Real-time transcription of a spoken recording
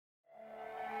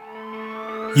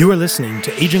You are listening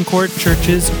to Agincourt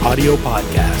Church's audio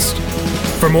podcast.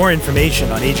 For more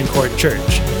information on Agincourt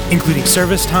Church, including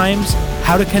service times,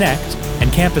 how to connect,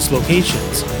 and campus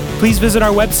locations, please visit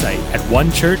our website at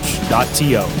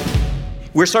onechurch.to.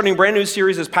 We're starting a brand new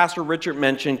series, as Pastor Richard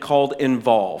mentioned, called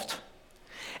Involved.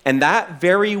 And that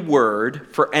very word,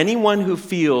 for anyone who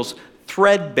feels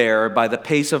threadbare by the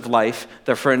pace of life,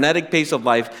 the frenetic pace of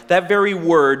life, that very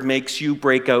word makes you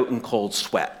break out in cold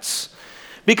sweats.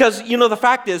 Because, the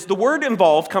fact is, the word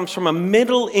involved comes from a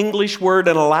Middle English word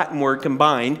and a Latin word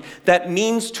combined that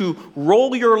means to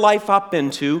roll your life up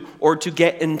into or to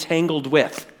get entangled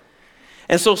with.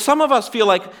 And so some of us feel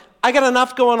like, I got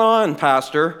enough going on,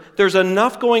 Pastor. There's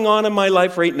enough going on in my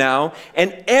life right now,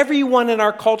 and everyone in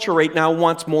our culture right now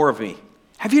wants more of me.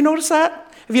 Have you noticed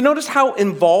that? Have you noticed how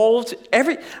involved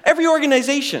every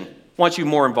organization wants you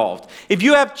more involved? If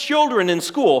you have children in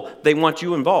school, they want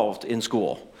you involved in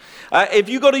school. If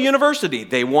you go to university,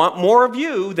 they want more of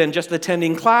you than just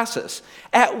attending classes.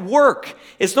 At work,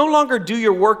 it's no longer do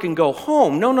your work and go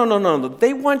home. No.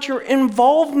 They want your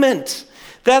involvement.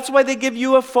 That's why they give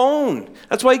you a phone.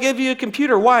 That's why they give you a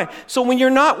computer. Why? So when you're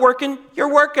not working,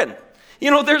 you're working.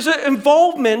 There's an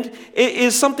involvement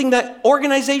is something that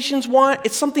organizations want.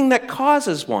 It's something that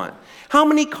causes want. How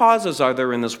many causes are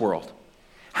there in this world?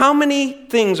 How many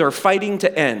things are fighting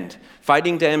to end?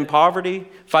 Fighting to end poverty,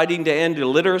 fighting to end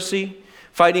illiteracy,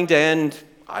 fighting to end,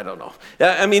 I don't know.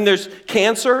 There's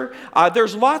cancer.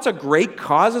 There's lots of great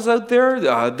causes out there.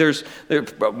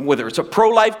 Whether it's a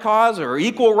pro-life cause or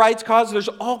equal rights cause, there's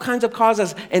all kinds of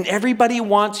causes, and everybody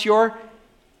wants your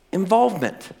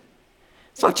involvement.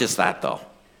 It's not just that, though.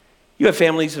 You have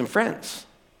families and friends.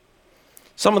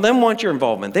 Some of them want your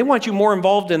involvement. They want you more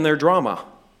involved in their drama.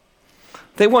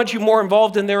 They want you more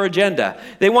involved in their agenda.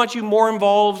 They want you more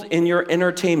involved in your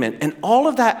entertainment. And all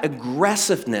of that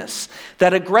aggressiveness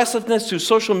to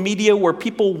social media where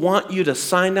people want you to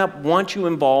sign up, want you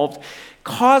involved,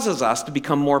 causes us to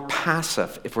become more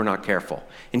passive if we're not careful.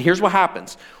 And here's what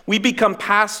happens. We become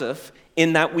passive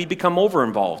in that we become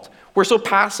over-involved. We're so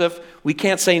passive, we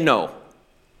can't say no.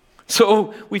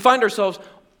 So we find ourselves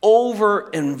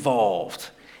over-involved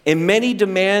in many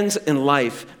demands in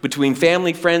life between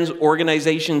family, friends,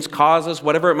 organizations, causes,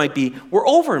 whatever it might be. We're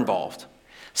over-involved.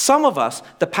 Some of us,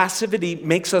 the passivity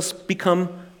makes us become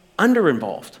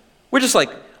under-involved. We're just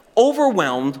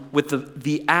overwhelmed with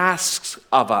the asks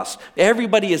of us.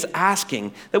 Everybody is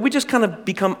asking that we just kind of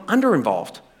become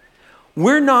under-involved.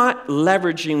 We're not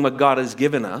leveraging what God has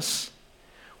given us.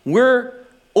 We're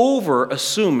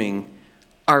over-assuming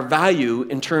our value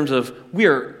in terms of we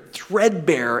are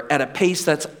threadbare at a pace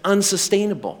that's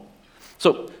unsustainable.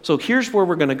 So here's where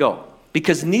we're going to go,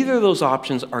 because neither of those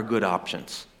options are good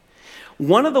options.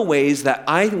 One of the ways that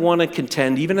I want to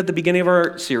contend, even at the beginning of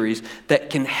our series, that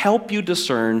can help you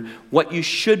discern what you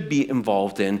should be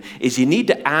involved in is you need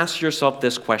to ask yourself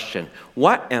this question: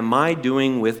 what am I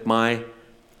doing with my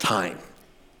time?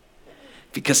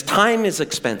 Because time is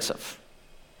expensive.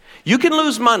 You can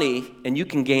lose money and you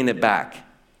can gain it back.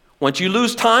 Once you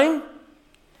lose time,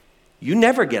 you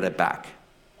never get it back.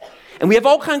 And we have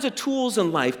all kinds of tools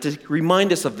in life to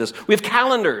remind us of this. We have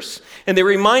calendars, and they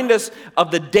remind us of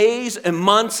the days and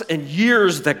months and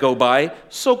years that go by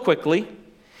so quickly. And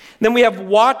then we have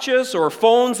watches or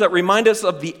phones that remind us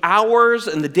of the hours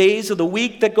and the days of the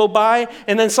week that go by.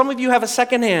 And then some of you have a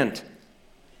second hand.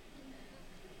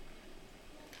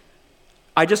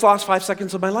 I just lost 5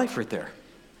 seconds of my life right there.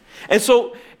 And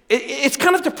so it's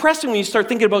kind of depressing when you start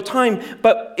thinking about time,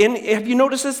 but have you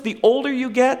noticed this? The older you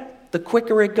get, the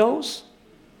quicker it goes.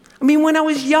 When I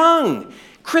was young,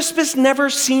 Christmas never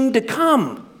seemed to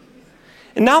come.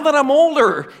 And now that I'm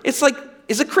older, it's like,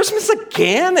 is it Christmas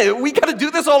again? We got to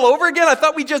do this all over again? I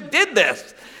thought we just did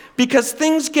this. Because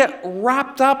things get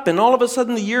wrapped up, and all of a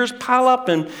sudden the years pile up,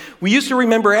 and we used to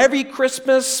remember every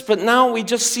Christmas, but now we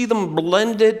just see them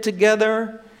blended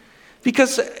together.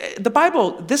 Because the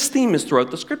Bible, this theme is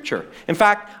throughout the Scripture. In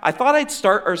fact, I thought I'd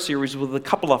start our series with a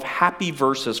couple of happy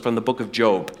verses from the book of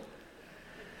Job.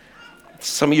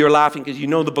 Some of you are laughing because you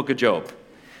know the book of Job.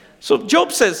 So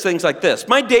Job says things like this: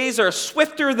 my days are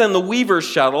swifter than the weaver's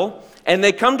shuttle, and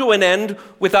they come to an end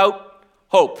without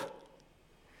hope.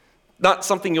 Not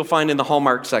something you'll find in the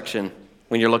Hallmark section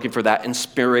when you're looking for that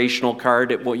inspirational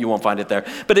card. You won't find it there.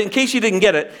 But in case you didn't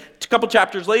get it, a couple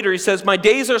chapters later, he says, my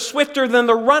days are swifter than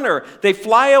the runner. They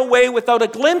fly away without a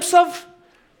glimpse of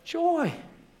joy.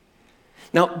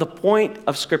 Now, the point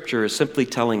of Scripture is simply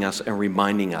telling us and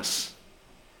reminding us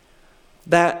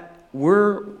that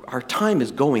our time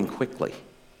is going quickly.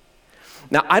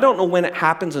 Now, I don't know when it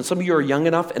happens, and some of you are young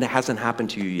enough and it hasn't happened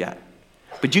to you yet.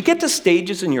 But you get to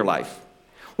stages in your life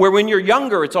Where when you're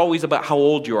younger, it's always about how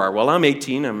old you are. Well, I'm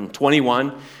 18, I'm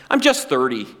 21, I'm just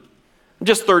 30, I'm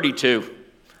just 32,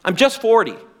 I'm just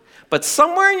 40. But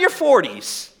somewhere in your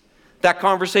 40s, that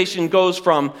conversation goes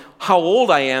from how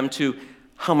old I am to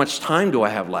how much time do I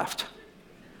have left.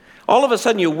 All of a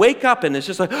sudden, you wake up and it's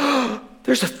just like, oh,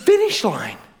 there's a finish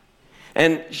line.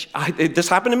 And this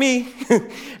happened to me.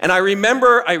 And I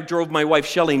remember I drove my wife,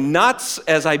 Shelley, nuts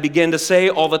as I began to say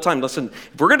all the time, listen,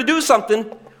 if we're going to do something,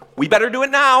 we better do it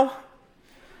now.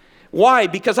 Why?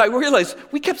 Because I realized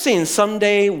we kept saying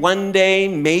someday, one day,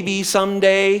 maybe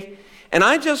someday. And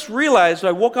I just realized,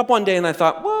 I woke up one day and I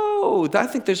thought, whoa, I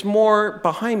think there's more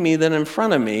behind me than in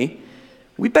front of me.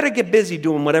 We better get busy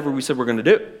doing whatever we said we're going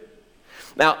to do.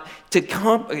 Now, to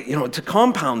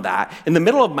compound that, in the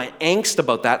middle of my angst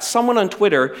about that, someone on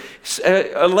Twitter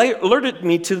alerted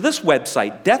me to this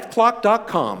website,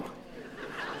 deathclock.com.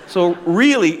 So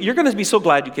really, you're going to be so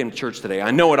glad you came to church today.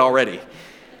 I know it already.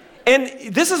 And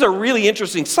this is a really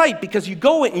interesting site because you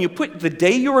go in and you put the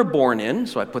day you were born in.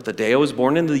 So I put the day I was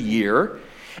born in, the year.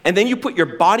 And then you put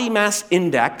your body mass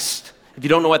index. If you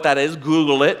don't know what that is,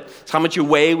 Google it. It's how much you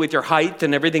weigh with your height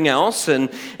and everything else.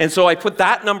 And so I put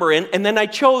that number in. And then I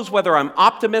chose whether I'm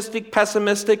optimistic,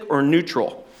 pessimistic, or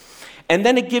neutral. And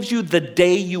then it gives you the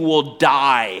day you will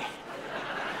die.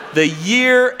 The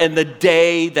year and the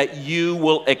day that you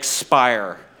will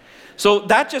expire. So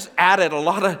that just added a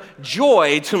lot of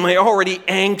joy to my already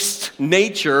angst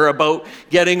nature about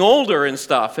getting older and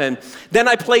stuff. And then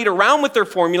I played around with their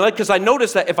formula because I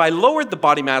noticed that if I lowered the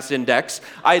body mass index,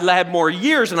 I had more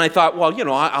years. And I thought, well,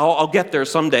 I'll get there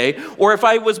someday. Or if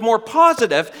I was more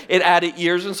positive, it added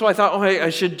years. And so I thought, I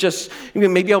should just,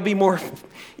 maybe I'll be more.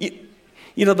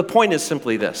 The point is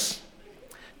simply this.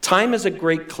 Time is a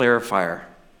great clarifier.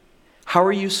 How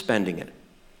are you spending it?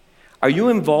 Are you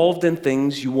involved in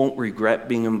things you won't regret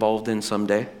being involved in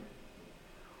someday?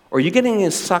 Or are you getting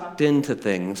sucked into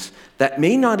things that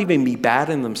may not even be bad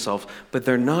in themselves, but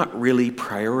they're not really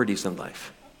priorities in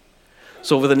life?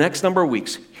 So over the next number of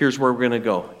weeks, here's where we're going to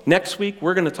go. Next week,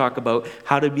 we're going to talk about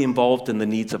how to be involved in the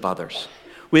needs of others.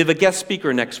 We have a guest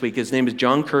speaker next week. His name is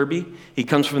John Kirby. He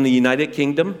comes from the United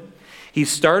Kingdom. He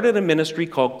started a ministry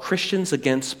called Christians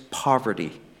Against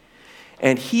Poverty.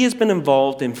 And he has been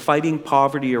involved in fighting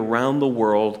poverty around the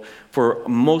world for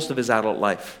most of his adult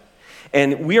life.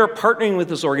 And we are partnering with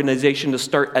this organization to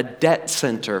start a debt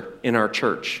center in our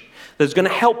church that's going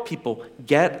to help people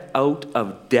get out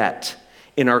of debt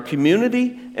in our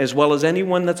community as well as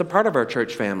anyone that's a part of our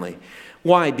church family.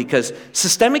 Why? Because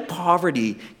systemic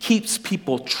poverty keeps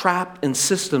people trapped in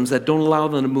systems that don't allow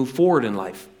them to move forward in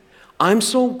life. I'm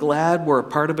so glad we're a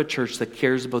part of a church that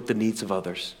cares about the needs of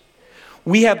others.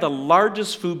 We have the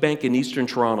largest food bank in Eastern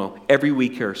Toronto every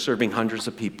week here, serving hundreds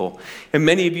of people. And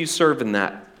many of you serve in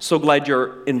that. So glad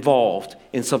you're involved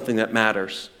in something that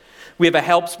matters. We have a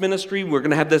helps ministry. We're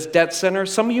going to have this debt center.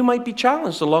 Some of you might be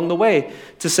challenged along the way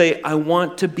to say, I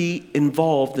want to be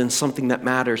involved in something that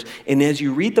matters. And as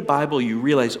you read the Bible, you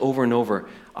realize over and over,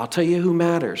 I'll tell you who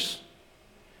matters.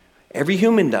 Every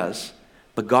human does.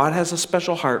 But God has a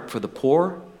special heart for the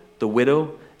poor, the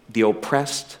widow, the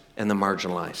oppressed, and the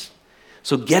marginalized.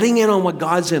 So getting in on what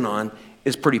God's in on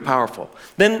is pretty powerful.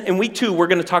 Then in week 2, we're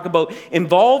going to talk about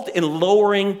involved in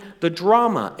lowering the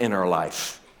drama in our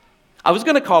life. I was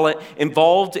going to call it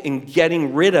involved in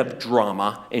getting rid of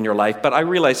drama in your life, but I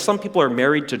realize some people are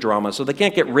married to drama, so they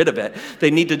can't get rid of it. They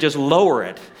need to just lower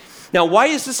it. Now, why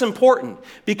is this important?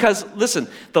 Because, listen,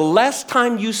 the less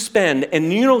time you spend,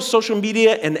 and social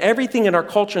media and everything in our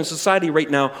culture and society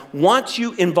right now wants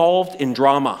you involved in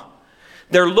drama.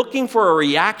 They're looking for a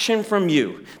reaction from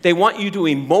you. They want you to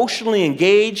emotionally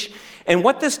engage. And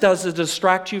what this does is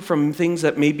distract you from things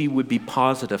that maybe would be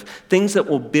positive, things that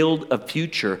will build a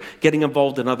future, getting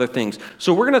involved in other things.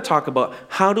 So we're going to talk about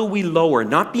how do we lower,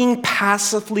 not being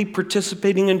passively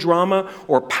participating in drama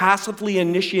or passively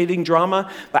initiating drama,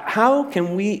 but how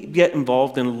can we get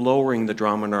involved in lowering the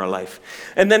drama in our life?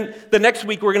 And then the next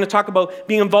week, we're going to talk about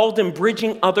being involved in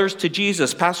bridging others to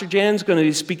Jesus. Pastor Jan's going to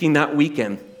be speaking that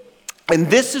weekend. And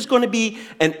this is going to be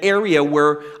an area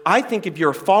where I think if you're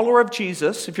a follower of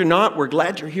Jesus, if you're not, we're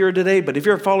glad you're here today, but if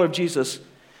you're a follower of Jesus,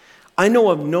 I know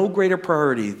of no greater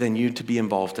priority than you to be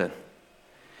involved in.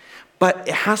 But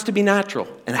it has to be natural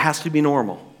and it has to be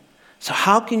normal. So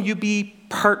how can you be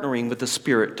partnering with the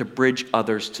Spirit to bridge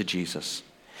others to Jesus?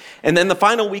 And then the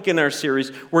final week in our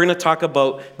series, we're going to talk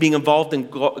about being involved in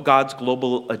God's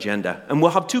global agenda. And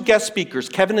we'll have 2 guest speakers,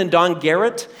 Kevin and Don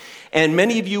Garrett. And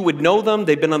many of you would know them.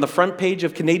 They've been on the front page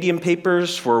of Canadian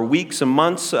papers for weeks and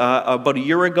months, about a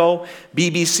year ago,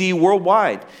 BBC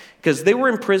Worldwide, because they were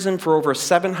in prison for over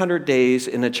 700 days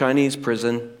in a Chinese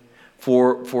prison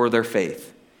for their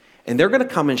faith. And they're going to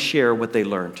come and share what they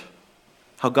learned,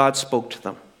 how God spoke to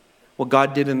them, what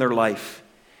God did in their life.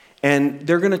 And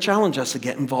they're going to challenge us to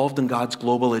get involved in God's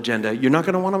global agenda. You're not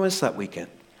going to want to miss that weekend.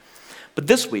 But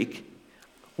this week,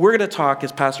 we're going to talk,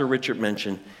 as Pastor Richard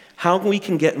mentioned, how we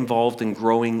can get involved in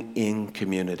growing in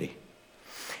community.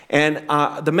 And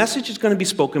the message is going to be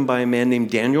spoken by a man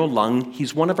named Daniel Lung.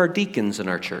 He's one of our deacons in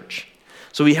our church.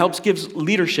 So he gives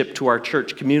leadership to our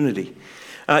church community.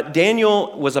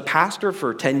 Daniel was a pastor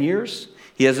for 10 years.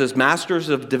 He has his Master's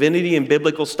of Divinity in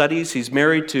Biblical Studies. He's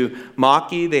married to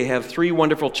Maki. They have 3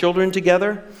 wonderful children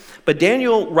together. But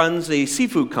Daniel runs a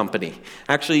seafood company.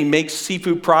 Actually, he makes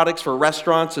seafood products for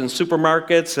restaurants and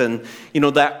supermarkets, and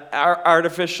that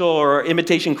artificial or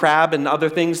imitation crab and other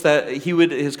things that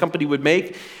his company would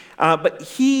make. But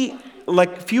he,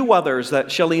 like few others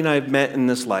that Shelley and I have met in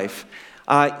this life,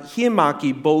 he and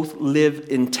Maki both live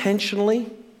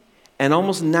intentionally and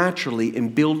almost naturally in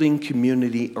building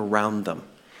community around them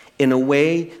in a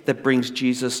way that brings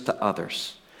Jesus to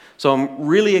others. So I'm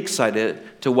really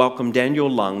excited to welcome Daniel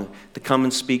Lung to come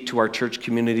and speak to our church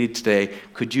community today.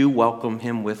 Could you welcome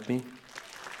him with me?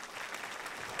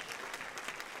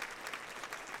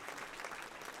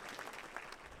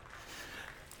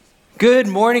 Good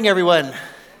morning, everyone.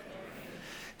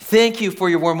 Thank you for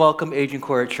your warm welcome,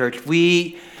 Agincourt Church.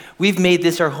 We've made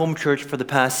this our home church for the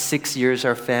past 6 years,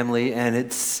 our family, and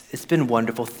it's been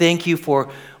wonderful. Thank you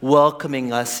for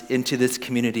welcoming us into this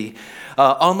community.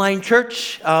 Online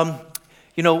church,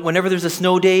 whenever there's a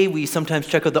snow day, we sometimes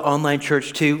check out the online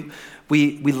church too.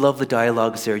 We love the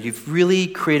dialogues there. You've really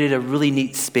created a really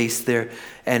neat space there,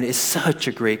 and it's such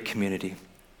a great community.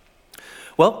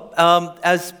 Well,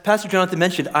 as Pastor Jonathan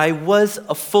mentioned, I was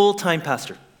a full-time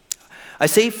pastor. I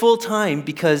say full-time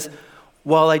because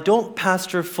while I don't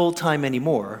pastor full-time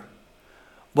anymore,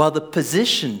 while the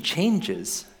position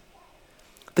changes,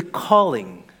 the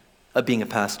calling of being a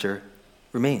pastor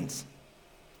remains.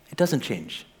 It doesn't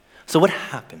change. So what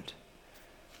happened?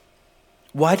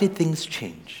 Why did things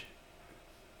change?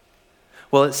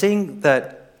 Well, it's saying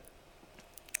that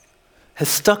has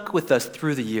stuck with us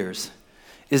through the years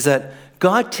is that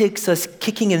God takes us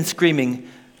kicking and screaming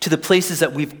to the places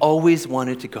that we've always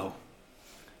wanted to go.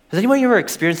 Has anyone ever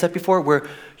experienced that before, where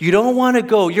you don't want to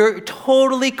go? You're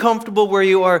totally comfortable where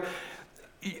you are.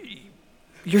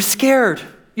 You're scared.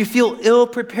 You feel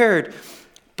ill-prepared.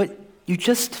 But you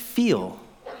just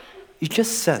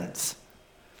sense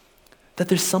that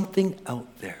there's something out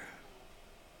there.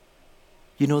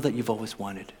 You know that you've always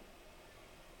wanted.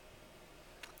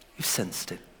 You've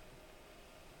sensed it.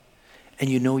 And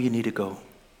you know you need to go.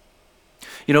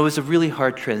 It was a really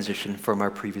hard transition from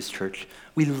our previous church.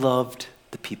 We loved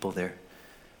the people there.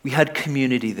 We had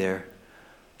community there.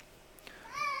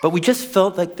 But we just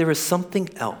felt like there was something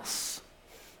else,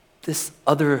 this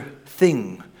other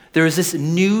thing. There was this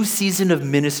new season of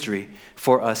ministry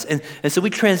for us. And so we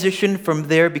transitioned from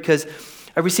there because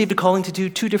I received a calling to do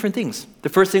 2 different things. The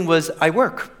first thing was I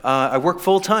work. I work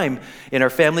full-time in our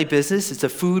family business. It's a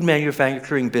food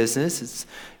manufacturing business. It's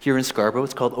here in Scarborough.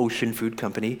 It's called Ocean Food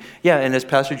Company. Yeah, and as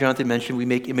Pastor Jonathan mentioned, we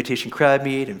make imitation crab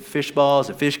meat and fish balls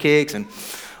and fish cakes and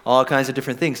all kinds of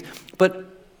different things. But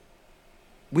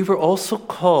we were also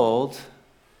called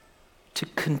to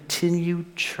continue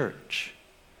church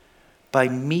by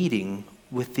meeting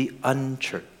with the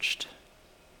unchurched.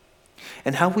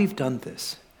 And how we've done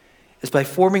this is by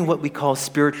forming what we call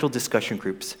spiritual discussion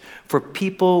groups for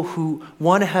people who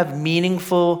want to have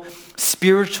meaningful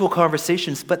spiritual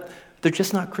conversations, but they're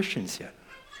just not Christians yet.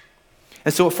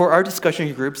 And so for our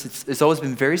discussion groups, it's always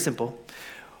been very simple.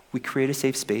 We create a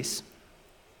safe space,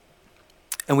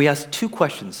 and we ask 2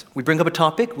 questions. We bring up a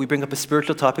topic, we bring up a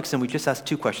spiritual topic, and we just ask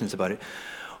 2 questions about it.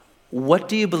 What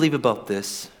do you believe about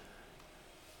this,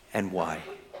 and why?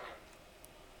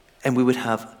 And we would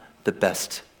have the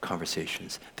best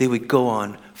conversations. They would go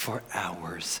on for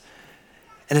hours.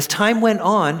 And as time went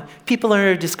on, people in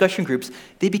our discussion groups,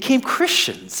 they became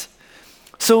Christians.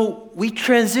 So we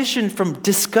transitioned from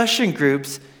discussion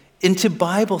groups into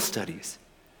Bible studies.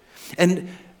 And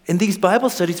in these Bible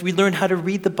studies, we learned how to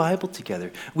read the Bible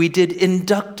together. We did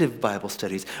inductive Bible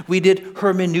studies. We did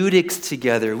hermeneutics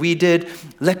together. We did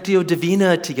Lectio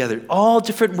Divina together. All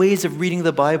different ways of reading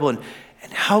the Bible. And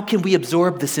how can we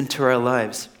absorb this into our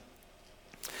lives?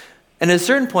 And at a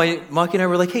certain point, Maki and I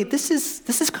were like, hey, this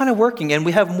is kind of working, and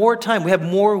we have more time. We have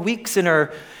more weeks in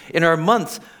our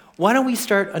months. Why don't we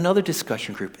start another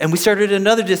discussion group? And we started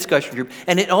another discussion group,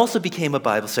 and it also became a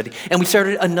Bible study. And we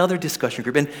started another discussion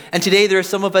group. And today there are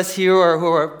some of us here who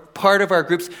are part of our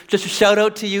groups. Just a shout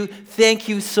out to you. Thank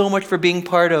you so much for being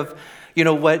part of,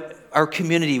 what our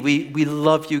community. We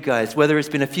love you guys. Whether it's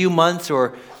been a few months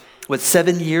or,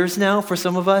 7 years now for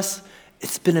some of us,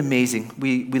 it's been amazing.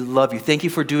 We love you. Thank you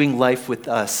for doing life with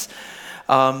us.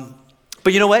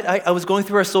 But you know what? I was going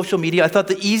through our social media. I thought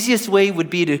the easiest way would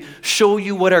be to show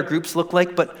you what our groups look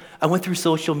like, but I went through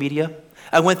social media.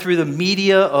 I went through the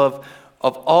media of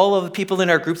all of the people in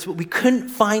our groups, but we couldn't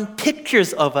find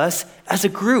pictures of us as a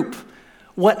group.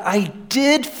 What I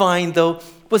did find, though,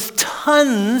 was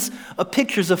tons of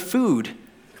pictures of food.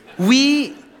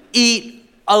 We eat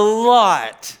a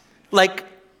lot, like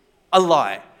a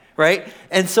lot, right?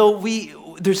 And so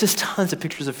there's just tons of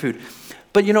pictures of food.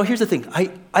 But here's the thing.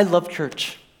 I love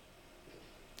church.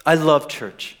 I love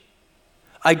church.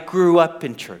 I grew up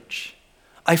in church.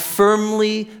 I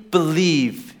firmly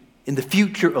believe in the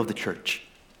future of the church.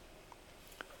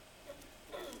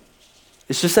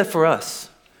 It's just that for us,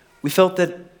 we felt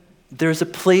that there's a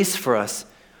place for us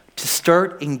to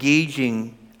start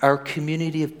engaging our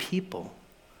community of people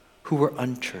who were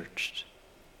unchurched,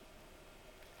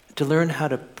 to learn how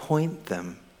to point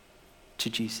them to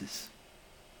Jesus.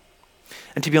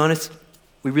 And to be honest,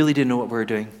 we really didn't know what we were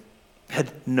doing. We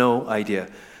had no idea.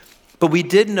 But we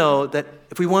did know that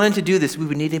if we wanted to do this, we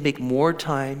would need to make more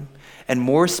time and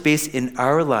more space in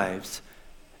our lives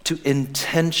to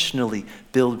intentionally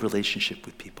build relationship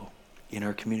with people in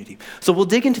our community. So we'll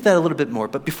dig into that a little bit more.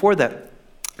 But before that,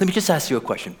 let me just ask you a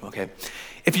question, okay?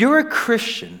 If you're a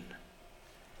Christian,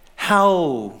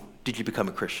 how did you become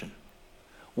a Christian?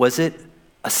 Was it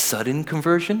a sudden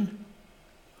conversion?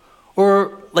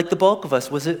 Or, like the bulk of us,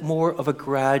 was it more of a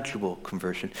gradual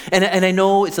conversion? And I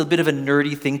know it's a bit of a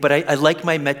nerdy thing, but I like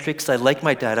my metrics, I like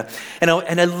my data, and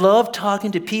I love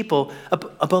talking to people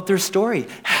about their story,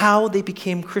 how they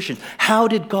became Christians, how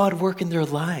did God work in their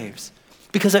lives?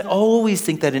 Because I always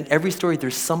think that in every story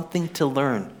there's something to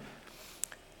learn,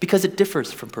 because it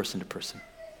differs from person to person.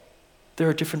 There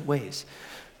are different ways.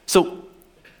 So,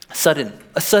 a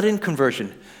sudden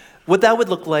conversion. What that would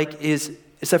look like is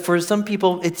that for some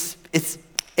people, it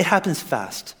happens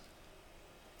fast.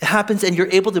 It happens and you're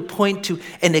able to point to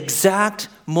an exact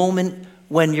moment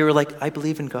when you're like, I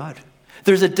believe in God.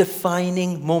 There's a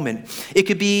defining moment. It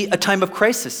could be a time of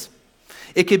crisis.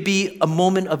 It could be a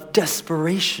moment of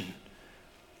desperation.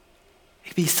 It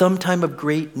could be some time of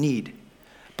great need.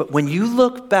 But when you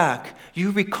look back,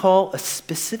 you recall a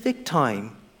specific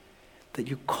time that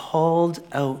you called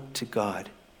out to God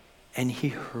and He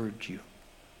heard you.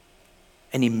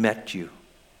 And He met you.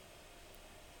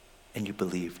 And you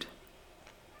believed.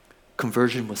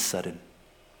 Conversion was sudden.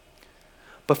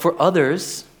 But for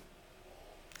others,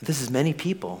 this is many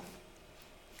people,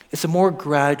 it's a more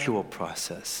gradual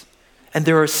process. And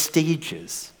there are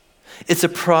stages. It's a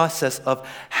process of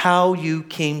how you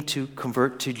came to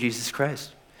convert to Jesus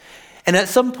Christ. And at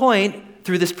some point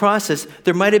through this process,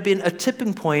 there might have been a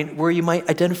tipping point where you might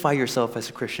identify yourself as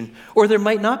a Christian. Or there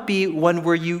might not be one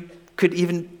where you could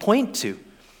even point to.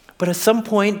 But at some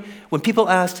point, when people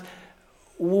asked,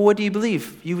 what do you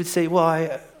believe? You would say,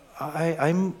 well,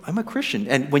 I'm a Christian.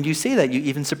 And when you say that, you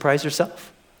even surprise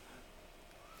yourself.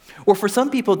 Or for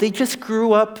some people, they just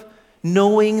grew up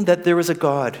knowing that there was a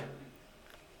God.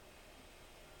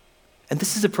 And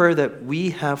this is a prayer that we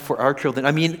have for our children.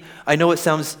 I mean, I know it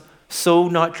sounds so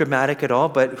not dramatic at all,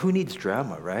 but who needs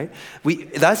drama, right?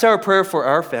 That's our prayer for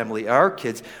our family, our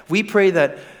kids. We pray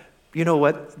that, you know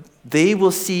what, they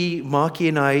will see Maki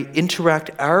and I interact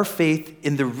our faith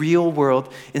in the real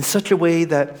world in such a way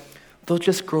that they'll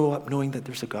just grow up knowing that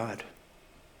there's a God.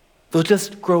 They'll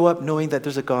just grow up knowing that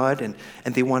there's a God and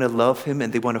they want to love Him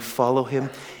and they want to follow Him,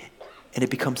 and it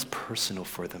becomes personal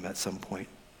for them at some point.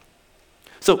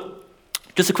 So,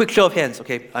 just a quick show of hands,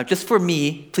 okay? Just for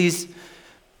me, please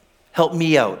help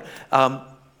me out.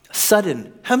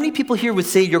 Sudden. How many people here would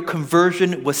say your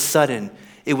conversion was sudden?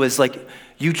 It was like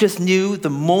you just knew the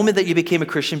moment that you became a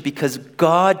Christian because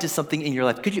God did something in your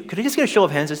life. Could I just get a show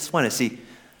of hands? I just want to see.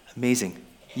 Amazing.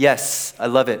 Yes, I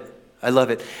love it. I love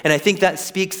it. And I think that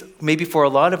speaks maybe for a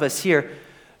lot of us here,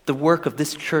 the work of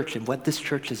this church and what this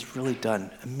church has really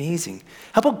done. Amazing.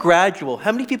 How about gradual?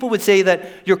 How many people would say that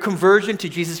your conversion to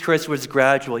Jesus Christ was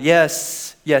gradual?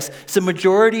 Yes. It's the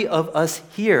majority of us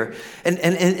here. And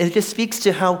it just speaks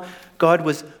to how God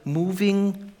was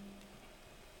moving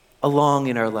along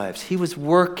in our lives. He was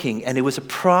working, and it was a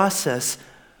process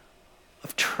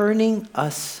of turning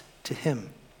us to Him.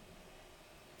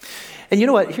 And you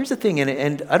know what? Here's the thing,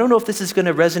 and I don't know if this is going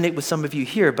to resonate with some of you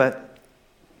here, but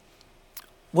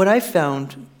what I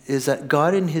found is that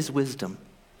God in His wisdom,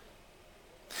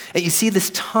 and you see this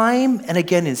time and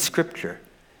again in Scripture,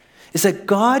 is that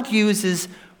God uses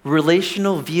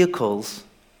relational vehicles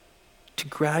to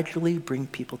gradually bring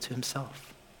people to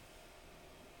Himself.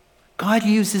 God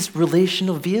uses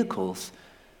relational vehicles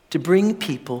to bring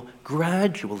people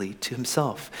gradually to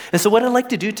himself. And so what I'd like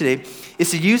to do today is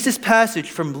to use this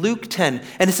passage from Luke 10,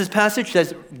 and it's this passage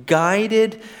that's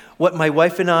guided what my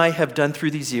wife and I have done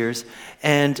through these years.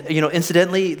 And,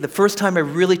 incidentally, the first time I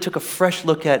really took a fresh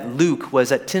look at Luke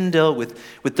was at Tyndale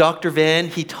with Dr. Van.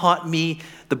 He taught me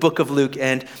the book of Luke,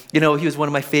 and, he was one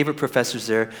of my favorite professors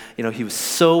there. He was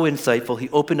so insightful. He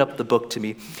opened up the book to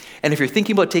me. And if you're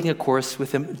thinking about taking a course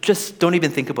with him, just don't even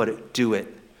think about it. Do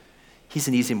it. He's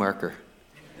an easy marker.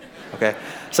 Okay?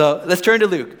 So let's turn to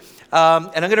Luke. And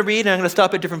I'm going to read, and I'm going to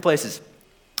stop at different places.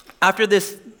 After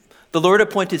this, the Lord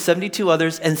appointed 72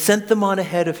 others and sent them on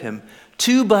ahead of him,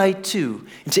 2 by 2,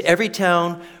 into every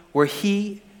town where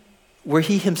he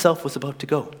himself was about to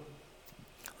go.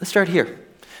 Let's start here.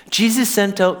 Jesus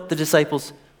sent out the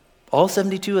disciples, all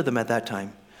 72 of them at that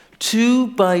time, 2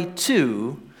 by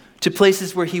 2, to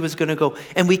places where he was going to go.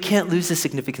 And we can't lose the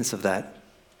significance of that.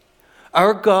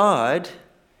 Our God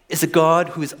is a God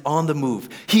who is on the move.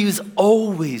 He is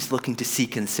always looking to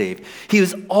seek and save. He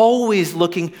is always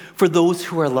looking for those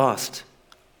who are lost.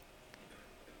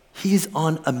 He is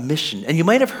on a mission. And you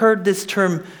might have heard this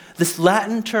term, this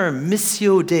Latin term,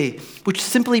 Missio Dei, which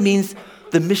simply means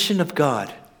the mission of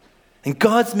God. And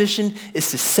God's mission is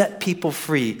to set people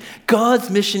free. God's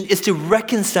mission is to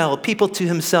reconcile people to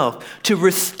himself, to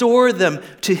restore them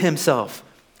to himself.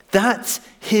 That's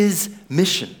his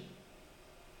mission.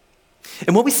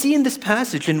 And what we see in this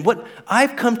passage, and what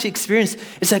I've come to experience,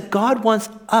 is that God wants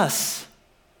us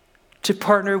to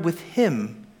partner with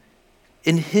him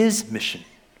in his mission.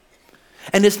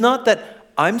 And it's not that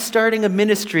I'm starting a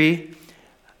ministry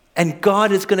and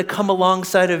God is going to come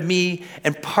alongside of me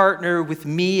and partner with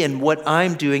me and what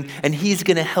I'm doing, and he's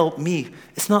going to help me.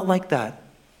 It's not like that.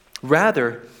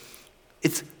 Rather,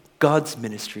 it's God's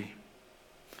ministry.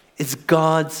 It's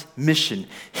God's mission,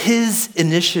 his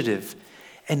initiative.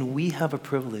 And we have a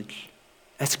privilege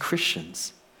as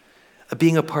Christians of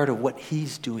being a part of what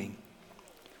he's doing.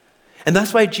 And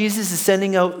that's why Jesus is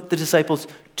sending out the disciples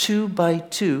 2 by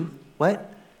 2,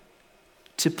 what?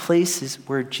 To places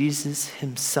where Jesus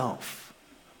himself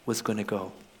was going to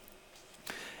go.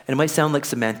 And it might sound like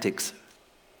semantics.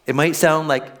 It might sound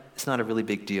like it's not a really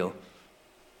big deal.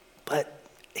 But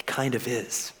it kind of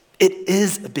is. It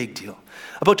is a big deal.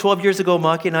 About 12 years ago,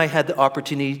 Maki and I had the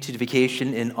opportunity to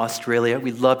vacation in Australia.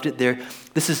 We loved it there.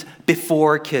 This is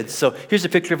before kids. So here's a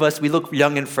picture of us. We look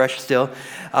young and fresh still.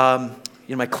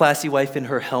 My classy wife in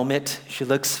her helmet. She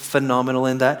looks phenomenal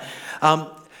in that.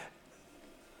 While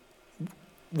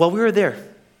we were there,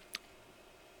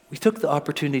 we took the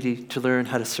opportunity to learn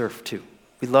how to surf too.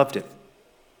 We loved it.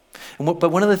 But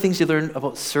one of the things you learn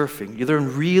about surfing, you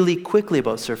learn really quickly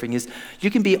about surfing, is you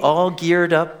can be all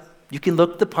geared up, you can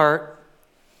look the part,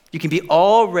 you can be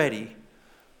all ready,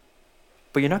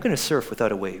 but you're not going to surf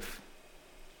without a wave.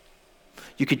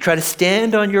 You could try to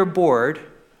stand on your board,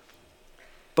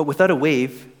 but without a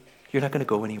wave, you're not going to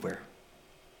go anywhere.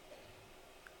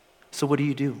 So what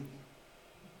do?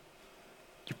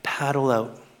 You paddle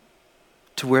out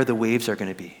to where the waves are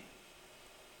going to be,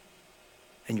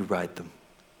 and you ride them.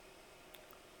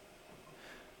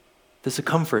 There's a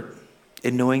comfort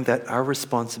in knowing that our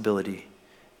responsibility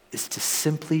is to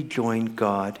simply join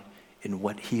God in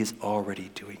what he is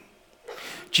already doing.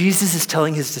 Jesus is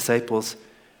telling his disciples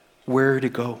where to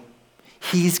go.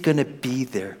 He's going to be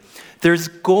there. There's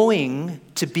going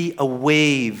to be a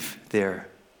wave there.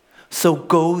 So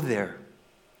go there.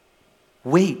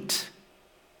 Wait.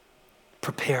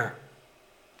 Prepare.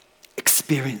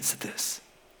 Experience this.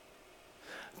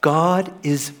 God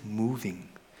is moving.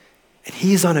 And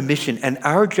he is on a mission, and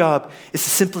our job is to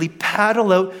simply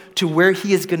paddle out to where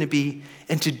he is going to be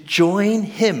and to join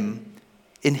him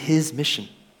in his mission.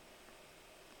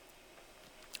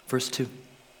 Verse 2.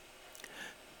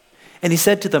 And he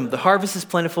said to them, "The harvest is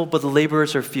plentiful, but the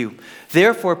laborers are few.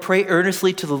 Therefore pray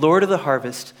earnestly to the Lord of the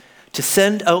harvest to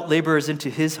send out laborers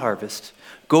into his harvest.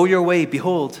 Go your way,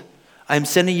 behold, I am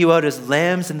sending you out as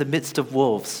lambs in the midst of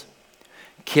wolves.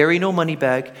 Carry no money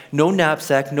bag, no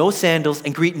knapsack, no sandals,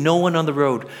 and greet no one on the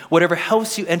road. Whatever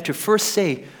house you enter, first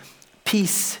say,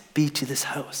 'Peace be to this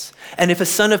house.' And if a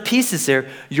son of peace is there,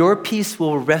 your peace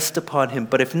will rest upon him.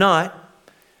 But if not,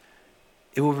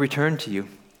 it will return to you."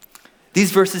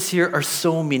 These verses here are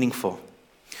so meaningful.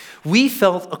 We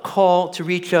felt a call to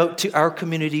reach out to our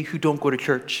community who don't go to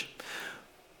church.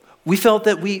 We felt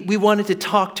that we wanted to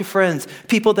talk to friends,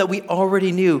 people that we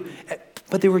already knew,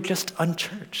 but they were just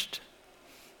unchurched.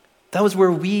 That was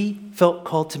where we felt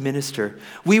called to minister.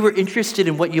 We were interested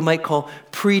in what you might call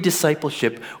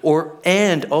pre-discipleship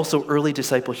and also early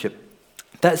discipleship.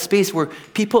 That space where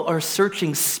people are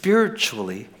searching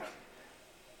spiritually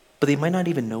but they might not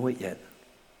even know it yet.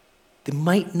 They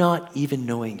might not even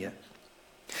know it yet.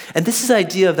 And this is the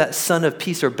idea of that son of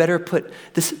peace, or better put,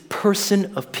 this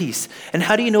person of peace. And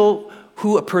how do you know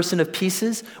who a person of peace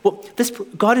is? Well,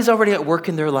 God is already at work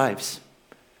in their lives.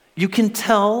 You can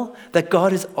tell that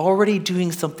God is already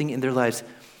doing something in their lives.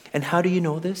 And how do you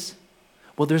know this?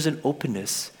 Well, there's an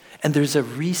openness and there's a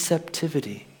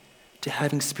receptivity to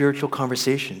having spiritual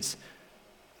conversations.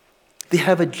 They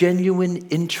have a genuine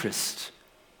interest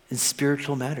in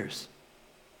spiritual matters.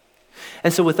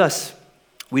 And so with us,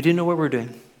 we didn't know what we were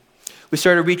doing. We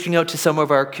started reaching out to some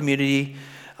of our community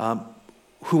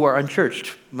who are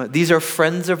unchurched. These are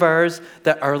friends of ours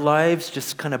that our lives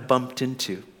just kind of bumped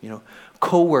into,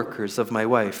 co-workers of my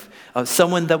wife,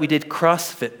 someone that we did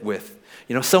CrossFit with,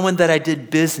 someone that I did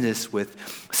business with,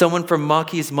 someone from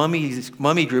Maki's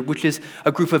Mummy Group, which is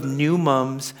a group of new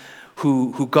moms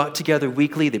who got together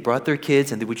weekly. They brought their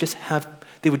kids and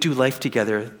they would do life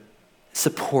together,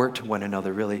 support one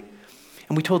another, really.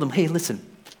 And we told them, hey, listen,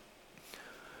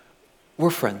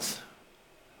 we're friends.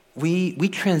 We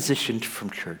transitioned from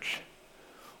church.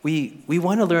 We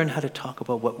want to learn how to talk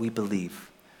about what we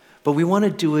believe, but we want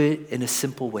to do it in a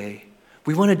simple way.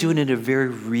 We want to do it in a very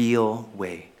real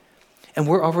way. And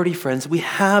we're already friends. We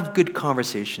have good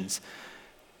conversations.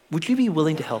 Would you be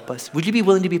willing to help us? Would you be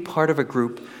willing to be part of a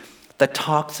group that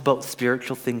talks about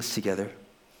spiritual things together?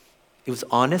 It was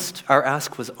honest. Our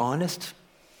ask was honest.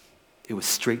 It was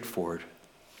straightforward.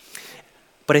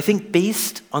 But I think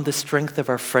based on the strength of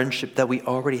our friendship that we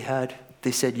already had,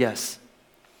 they said yes.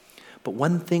 But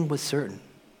one thing was certain.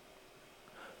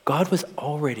 God was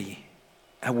already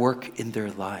at work in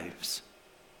their lives.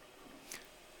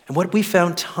 And what we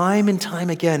found time and time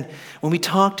again when we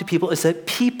talk to people is that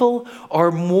people are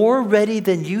more ready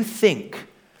than you think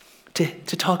to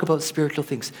talk about spiritual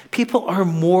things. People are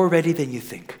more ready than you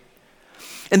think.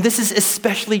 And this is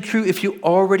especially true if you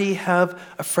already have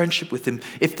a friendship with them,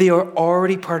 if they are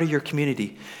already part of your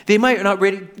community. They might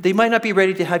not be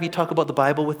ready to have you talk about the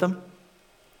Bible with them.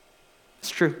 It's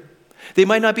true. They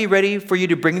might not be ready for you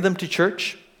to bring them to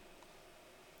church.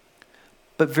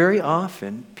 But very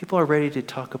often, people are ready to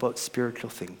talk about spiritual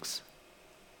things.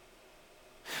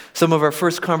 Some of our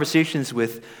first conversations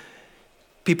with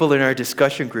people in our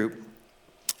discussion group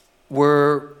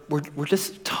were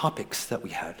just topics that we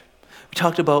had. We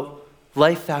talked about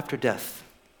life after death.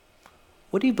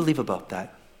 What do you believe about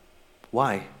that?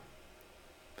 Why?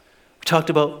 We talked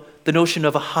about the notion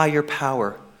of a higher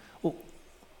power. Well,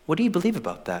 what do you believe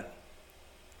about that?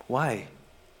 Why?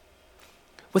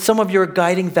 What some of your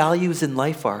guiding values in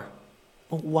life are.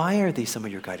 Well, why are these some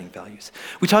of your guiding values?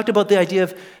 We talked about the idea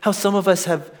of how some of us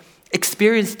have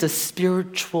experienced a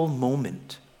spiritual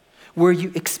moment where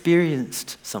you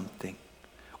experienced something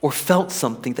or felt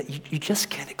something that you just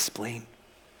can't explain.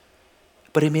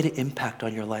 But it made an impact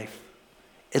on your life.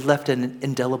 It left an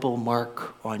indelible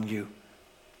mark on you.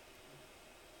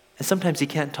 And sometimes you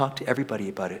can't talk to everybody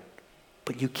about it,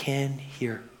 but you can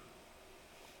hear.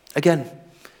 Again,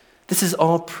 this is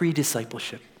all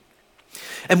pre-discipleship.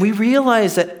 And we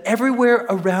realize that everywhere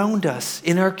around us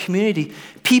in our community,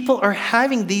 people are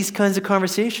having these kinds of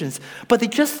conversations, but they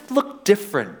just look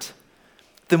different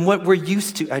than what we're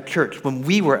used to at church, when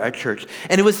we were at church.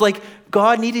 And it was like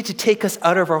God needed to take us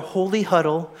out of our holy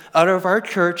huddle, out of our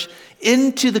church,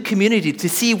 into the community to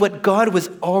see what God was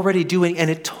already doing, and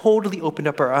it totally opened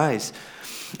up our eyes.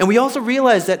 And we also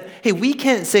realized that, hey, we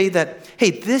can't say that,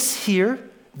 hey, this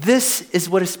is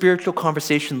what a spiritual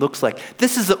conversation looks like.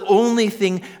 This is the only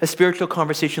thing a spiritual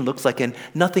conversation looks like, and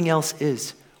nothing else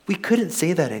is. We couldn't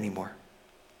say that anymore.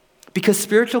 Because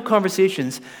spiritual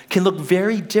conversations can look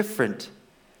very different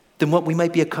than what we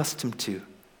might be accustomed to.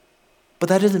 But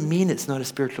that doesn't mean it's not a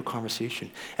spiritual conversation.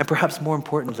 And perhaps more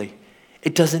importantly,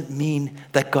 it doesn't mean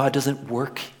that God doesn't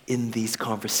work in these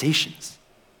conversations.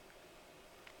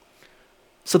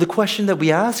 So the question that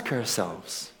we ask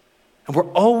ourselves, and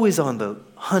we're always on the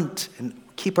hunt and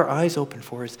keep our eyes open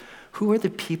for, is who are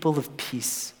the people of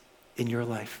peace in your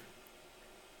life?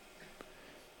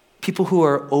 People who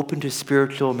are open to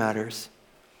spiritual matters.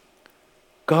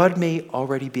 God may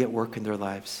already be at work in their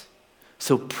lives.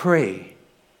 So pray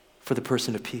for the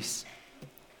person of peace.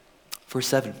 Verse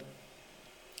 7.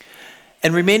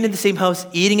 And remain in the same house,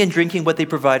 eating and drinking what they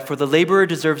provide, for the laborer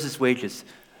deserves his wages.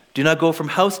 Do not go from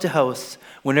house to house.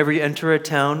 Whenever you enter a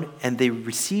town and they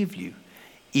receive you,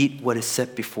 eat what is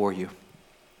set before you.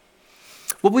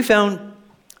 What we found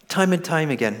time and time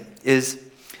again is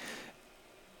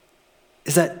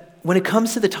that when it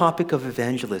comes to the topic of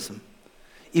evangelism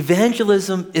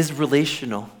is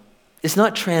relational. It's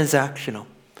not transactional.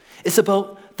 It's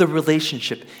about the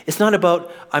relationship. It's not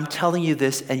about, I'm telling you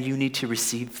this and you need to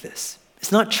receive this.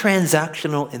 It's not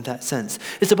transactional in that sense.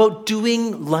 It's about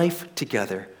doing life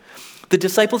together. The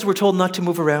disciples were told not to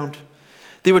move around.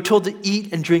 They were told to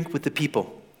eat and drink with the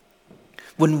people.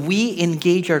 When we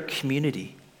engage our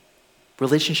community,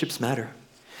 relationships matter.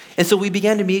 And so we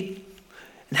began to meet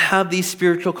and have these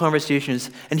spiritual conversations.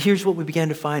 And here's what we began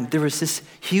to find. There was this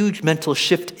huge mental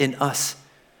shift in us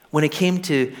when it came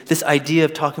to this idea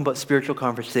of talking about spiritual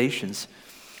conversations.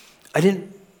 I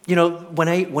didn't, when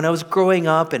I was growing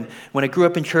up and when I grew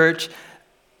up in church,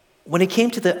 when it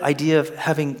came to the idea of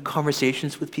having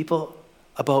conversations with people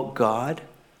about God,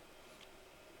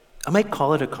 I might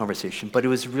call it a conversation, but it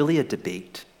was really a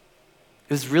debate.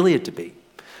 It was really a debate.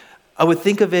 I would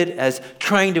think of it as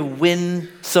trying to win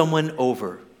someone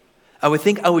over. I would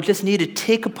think I would just need to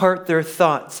take apart their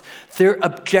thoughts, their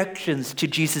objections to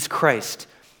Jesus Christ,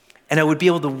 and I would be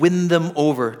able to win them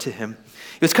over to him.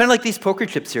 It was kind of like these poker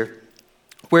chips here,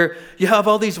 where you have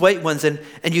all these white ones, and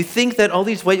you think that all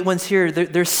these white ones here,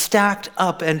 they're stacked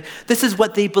up, and this is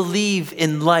what they believe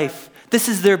in life. This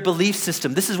is their belief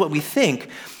system. This is what we think.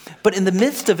 But in the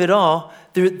midst of it all,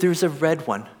 there's a red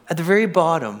one at the very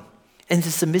bottom, and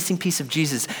it's a missing piece of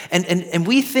Jesus. And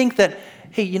we think that,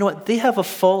 hey, you know what? They have a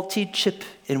faulty chip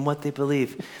in what they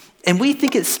believe. And we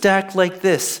think it's stacked like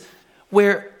this,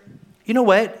 where, you know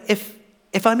what?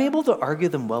 If I'm able to argue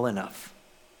them well enough,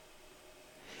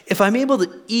 if I'm able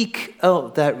to eke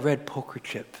out that red poker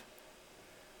chip,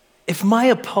 if my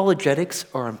apologetics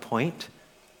are on point,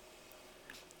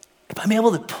 if I'm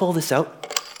able to pull this out,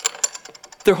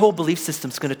 their whole belief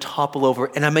system's going to topple over,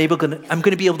 and I'm going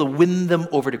to be able to win them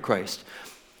over to Christ.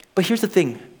 But here's the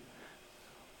thing.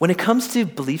 When it comes to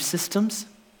belief systems,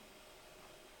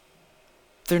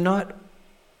 they're not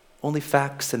only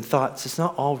facts and thoughts. It's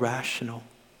not all rational.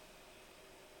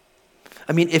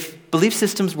 I mean, if belief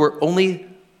systems were only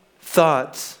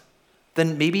thoughts,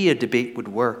 then maybe a debate would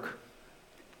work.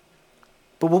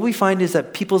 But what we find is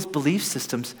that people's belief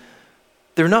systems,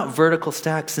 they're not vertical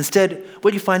stacks. Instead,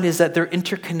 what you find is that they're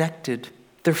interconnected.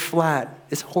 They're flat.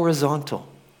 It's horizontal.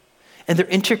 And they're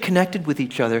interconnected with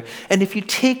each other. And if you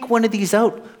take one of these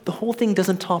out, the whole thing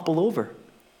doesn't topple over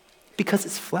because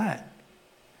it's flat.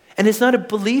 And it's not a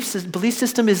belief system. Belief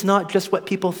system is not just what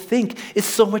people think. It's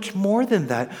so much more than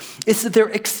that. It's their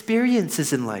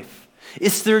experiences in life.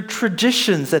 It's their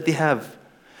traditions that they have.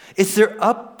 It's their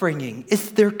upbringing.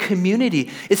 It's their community.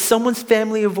 It's someone's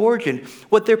family of origin,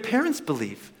 what their parents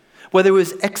believe, whether it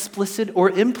was explicit or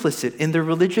implicit in their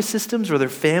religious systems or their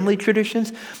family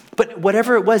traditions. But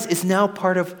whatever it was is now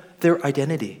part of their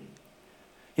identity.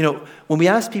 When we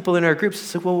ask people in our groups,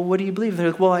 it's like, well, what do you believe? And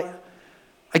they're like, well,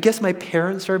 I guess my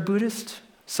parents are Buddhist,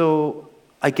 so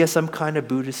I guess I'm kind of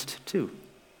Buddhist too.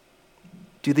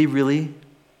 Do they really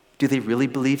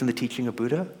believe in the teaching of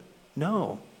Buddha?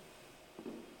 No.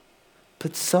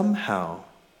 But somehow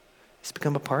it's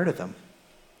become a part of them.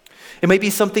 It might be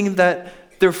something that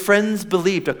their friends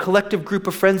believed, a collective group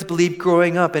of friends believed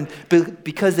growing up, and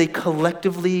because they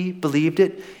collectively believed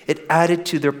it, it added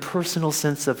to their personal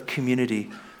sense of community.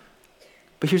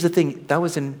 But here's the thing, that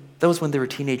was when they were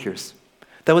teenagers.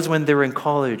 That was when they were in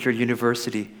college or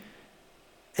university.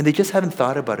 And they just haven't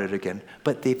thought about it again,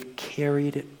 but they've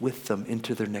carried it with them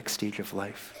into their next stage of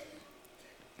life.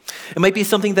 It might be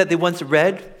something that they once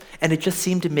read, and it just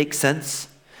seemed to make sense.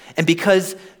 And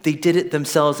because they did it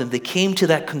themselves and they came to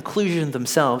that conclusion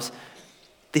themselves,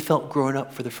 they felt grown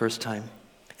up for the first time.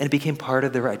 And it became part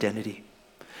of their identity.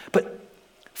 But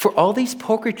for all these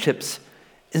poker chips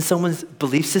in someone's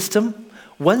belief system,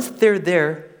 once they're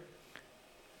there,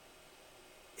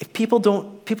 if people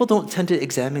don't tend to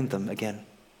examine them again.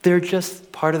 They're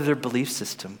just part of their belief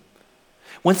system.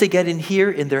 Once they get in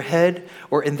here, in their head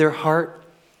or in their heart,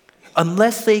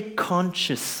 unless they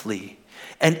consciously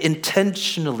and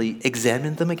intentionally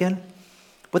examine them again,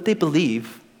 what they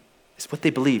believe is what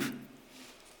they believe.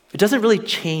 It doesn't really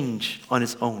change on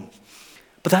its own.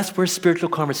 But that's where spiritual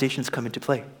conversations come into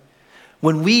play.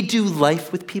 When we do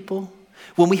life with people,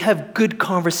 when we have good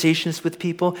conversations with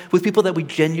people that we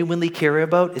genuinely care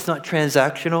about, it's not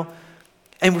transactional,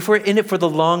 and if we're in it for the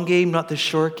long game, not the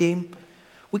short game,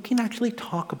 we can actually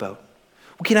talk about.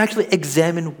 We can actually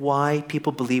examine why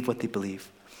people believe what they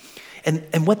believe.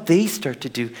 And what they start to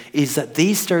do is that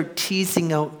they start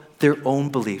teasing out their own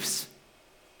beliefs.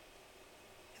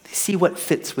 They see what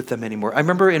fits with them anymore. I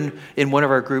remember in one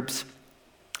of our groups,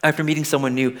 after meeting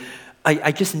someone new,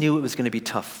 I just knew it was going to be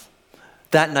tough.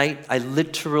 That night, I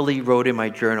literally wrote in my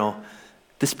journal,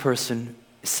 this person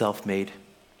is self-made,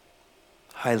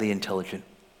 highly intelligent,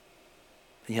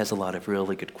 and he has a lot of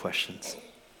really good questions.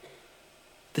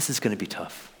 This is going to be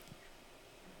tough.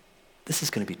 this is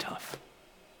going to be tough.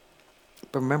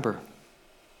 But remember,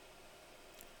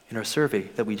 in our survey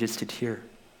that we just did here,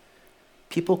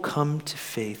 people come to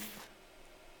faith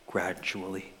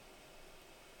gradually.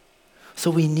 So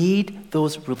we need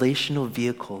those relational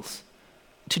vehicles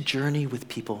to journey with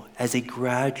people as they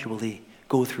gradually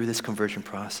go through this conversion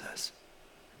process.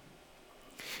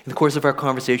 In the course of our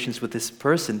conversations with this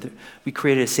person, we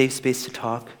created a safe space to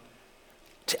talk,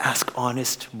 to ask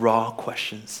honest, raw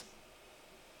questions,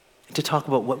 and to talk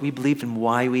about what we believed and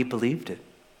why we believed it.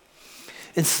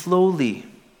 And slowly,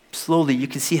 you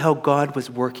can see how God was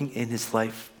working in his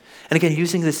life. And again,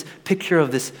 using this picture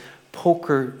of these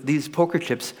poker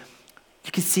chips,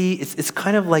 you can see it's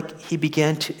kind of like he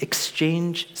began to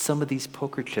exchange some of these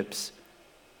poker chips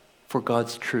for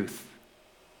God's truth.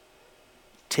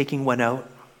 Taking one out,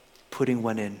 putting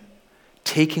one in.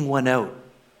 Taking one out,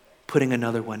 putting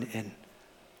another one in.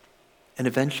 And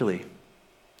eventually,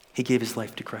 he gave his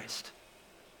life to Christ.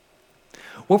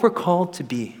 What we're called to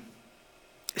be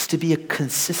is to be a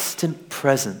consistent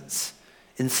presence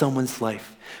in someone's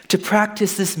life, to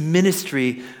practice this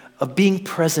ministry of being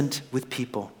present with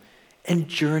people and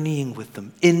journeying with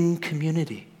them in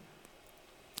community.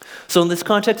 So in this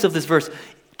context of this verse,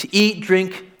 to eat,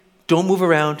 drink, don't move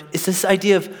around, it's this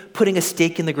idea of putting a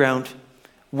stake in the ground.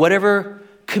 Whatever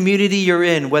community you're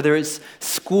in, whether it's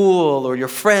school or your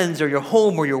friends or your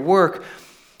home or your work,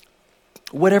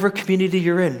 whatever community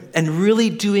you're in, and really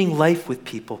doing life with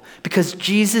people, because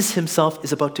Jesus himself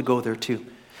is about to go there too.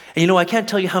 And I can't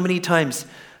tell you how many times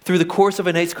through the course of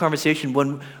a night's conversation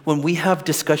when we have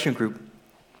discussion group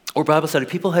or Bible study,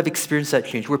 people have experienced that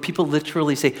change where people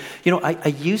literally say,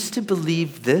 I used to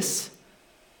believe this,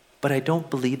 but I don't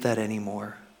believe that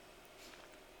anymore.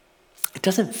 It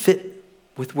doesn't fit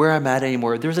with where I'm at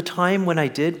anymore. There was a time when I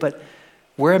did, but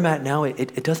where I'm at now,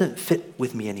 it doesn't fit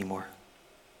with me anymore.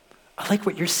 I like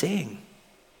what you're saying.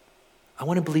 I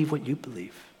want to believe what you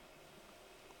believe.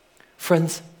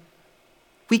 Friends,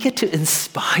 we get to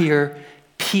inspire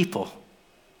people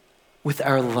with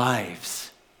our lives,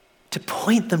 to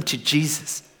point them to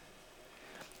Jesus.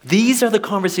 These are the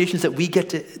conversations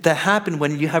that happen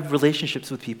when you have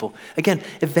relationships with people. Again,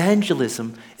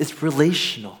 evangelism is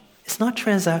relational. It's not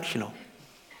transactional.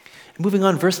 Moving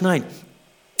on, verse 9.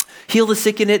 Heal the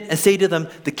sick in it and say to them,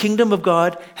 the kingdom of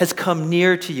God has come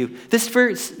near to you. This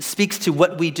verse speaks to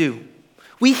what we do.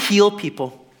 We heal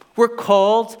people. We're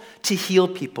called to heal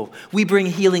people. We bring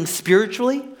healing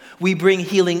spiritually. We bring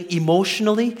healing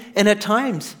emotionally. And at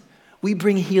times, we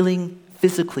bring healing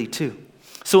physically too.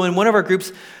 So in one of our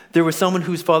groups, there was someone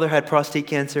whose father had prostate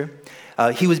cancer.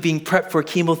 He was being prepped for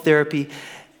chemotherapy.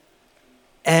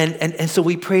 And so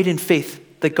we prayed in faith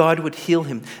that God would heal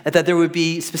him, and that there would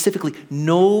be specifically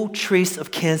no trace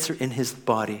of cancer in his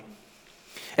body.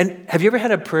 And have you ever had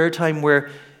a prayer time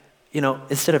where,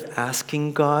 instead of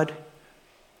asking God,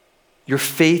 your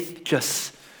faith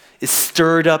just is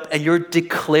stirred up and you're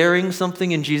declaring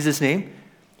something in Jesus' name?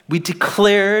 We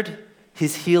declared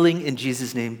his healing in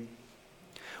Jesus' name.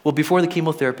 Well, before the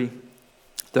chemotherapy,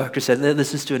 the doctor said,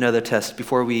 let's just do another test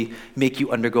before we make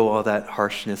you undergo all that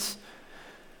harshness.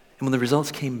 And when the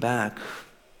results came back,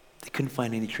 they couldn't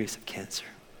find any trace of cancer.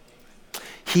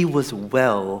 He was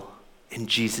well in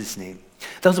Jesus' name.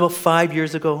 That was about 5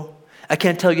 years ago. I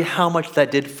can't tell you how much that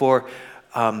did for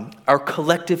our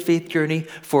collective faith journey,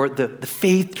 for the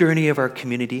faith journey of our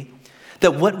community.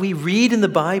 That what we read in the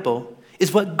Bible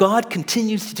is what God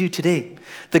continues to do today.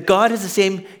 That God is the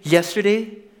same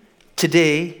yesterday,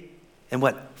 today, and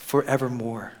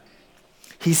forevermore.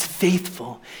 He's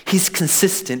faithful. He's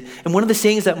consistent. And one of the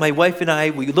sayings that my wife and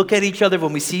I, we look at each other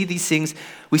when we see these things,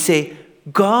 we say,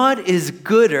 God is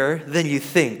gooder than you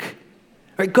think.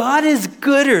 Right? God is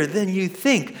gooder than you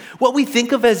think. What we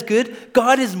think of as good,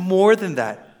 God is more than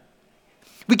that.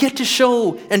 We get to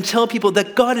show and tell people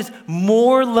that God is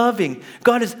more loving.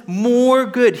 God is more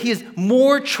good. He is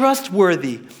more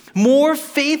trustworthy, more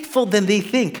faithful than they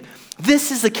think.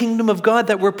 This is the kingdom of God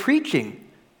that we're preaching.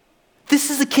 This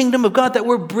is the kingdom of God that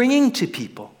we're bringing to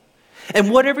people.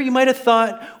 And whatever you might have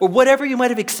thought or whatever you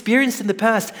might have experienced in the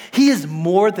past, he is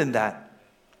more than that.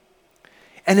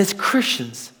 And as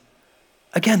Christians,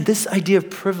 again, this idea of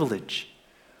privilege,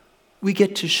 we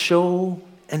get to show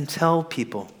and tell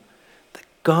people that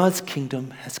God's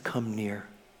kingdom has come near.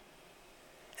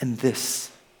 And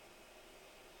this,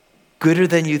 gooder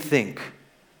than you think,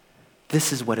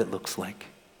 this is what it looks like.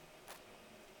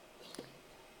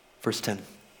 Verse 10.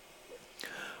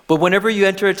 But whenever you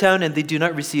enter a town and they do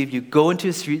not receive you, go into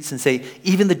the streets and say,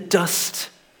 even the dust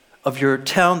of your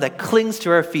town that clings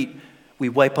to our feet, we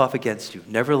wipe off against you.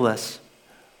 Nevertheless,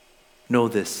 know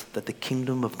this, that the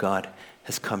kingdom of God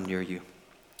has come near you.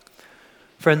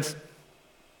 Friends,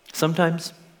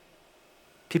 sometimes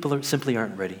people simply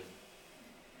aren't ready.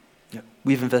 Yeah.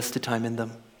 We've invested time in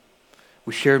them.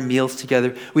 We share meals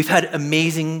together. We've had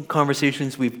amazing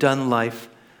conversations. We've done life.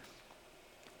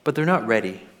 But they're not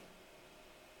ready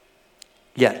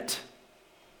yet.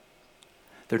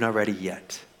 They're not ready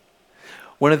yet.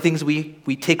 One of the things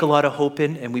we take a lot of hope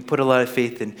in and we put a lot of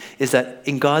faith in is that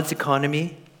in God's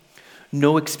economy,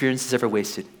 no experience is ever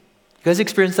wasted. You guys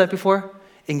experienced that before?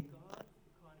 In God's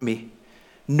economy,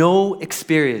 no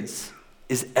experience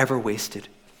is ever wasted.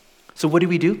 So what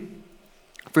do?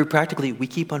 Very practically, we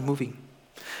keep on moving.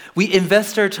 We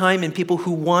invest our time in people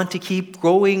who want to keep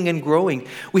growing and growing.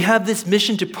 We have this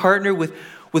mission to partner with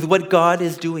what God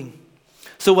is doing.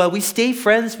 So while we stay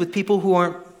friends with people who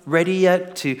aren't ready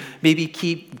yet to maybe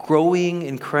keep growing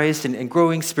in Christ and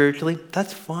growing spiritually,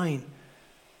 that's fine.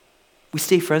 We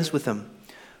stay friends with them.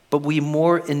 But we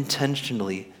more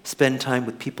intentionally spend time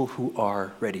with people who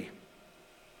are ready.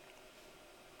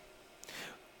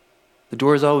 The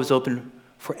door is always open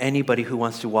for anybody who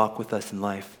wants to walk with us in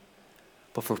life.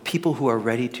 But for people who are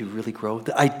ready to really grow,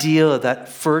 the idea of that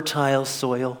fertile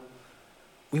soil,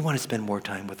 we want to spend more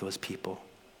time with those people.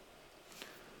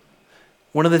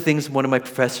 One of the things one of my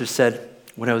professors said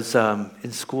when I was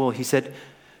in school, he said,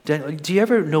 "Daniel, do you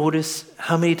ever notice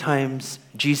how many times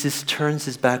Jesus turns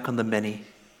his back on the many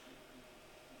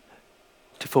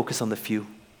to focus on the few?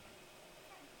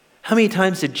 How many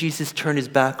times did Jesus turn his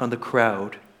back on the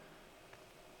crowd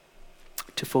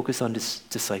to focus on his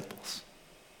disciples?"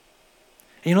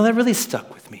 And that really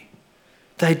stuck with me.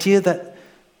 The idea that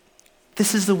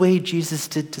this is the way Jesus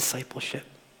did discipleship.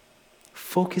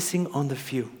 Focusing on the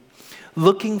few.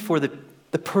 Looking for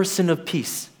the person of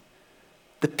peace.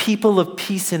 The people of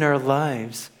peace in our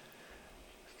lives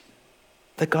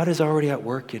that God is already at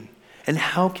work in. And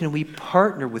how can we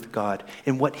partner with God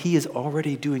in what he is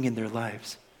already doing in their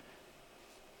lives?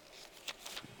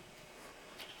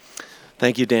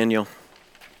 Thank you, Daniel.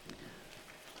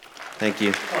 Thank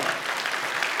you.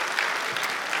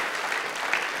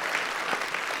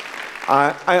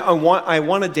 I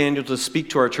wanted Daniel to speak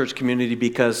to our church community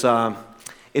because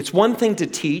it's one thing to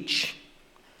teach,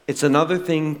 it's another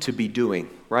thing to be doing,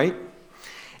 right?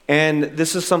 And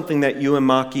this is something that you and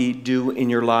Maki do in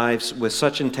your lives with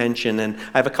such intention. And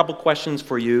I have a couple questions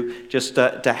for you just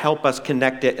to help us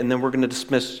connect it, and then we're going to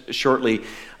dismiss shortly.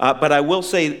 But I will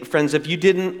say, friends, if you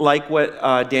didn't like what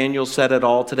Daniel said at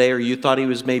all today, or you thought he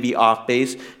was maybe off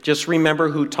base, just remember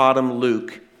who taught him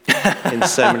Luke in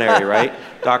seminary, right?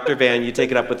 Dr. Van, you take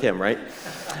it up with him, right?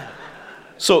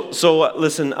 So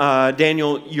listen,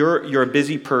 Daniel, you're a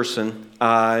busy person.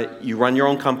 You run your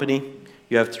own company.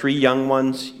 You have 3 young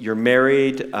ones. You're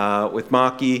married with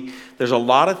Maki. There's a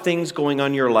lot of things going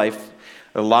on in your life,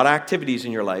 a lot of activities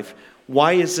in your life.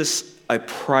 Why is this a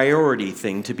priority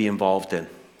thing to be involved in?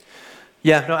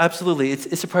 Yeah, no, absolutely.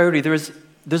 It's a priority.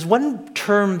 There's one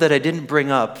term that I didn't bring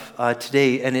up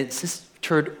today, and it's this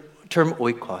term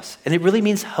oikos, and it really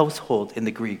means household in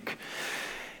the Greek.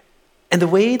 And the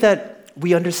way that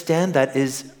we understand that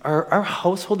is our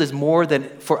household is more than,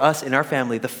 for us in our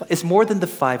family, it's more than the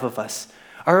 5 of us.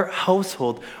 Our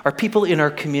household are people in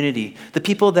our community, the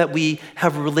people that we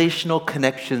have relational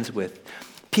connections with,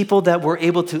 people that we're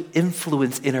able to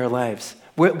influence in our lives.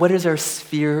 What is our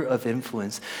sphere of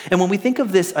influence? And when we think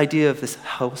of this idea of this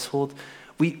household,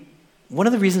 one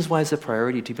of the reasons why it's a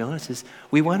priority, to be honest, is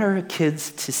we want our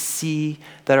kids to see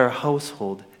that our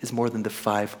household is more than the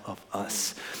 5 of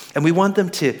us. And we want them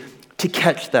to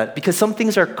catch that, because some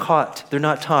things are caught, they're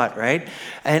not taught, right?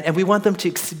 And we want them to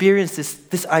experience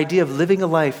this idea of living a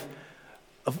life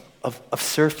of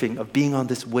surfing, of being on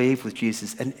this wave with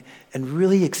Jesus, and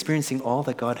really experiencing all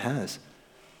that God has.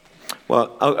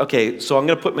 Well, okay, so I'm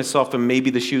going to put myself in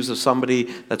maybe the shoes of somebody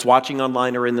that's watching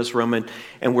online or in this room,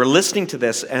 and we're listening to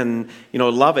this, and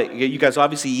love it. You guys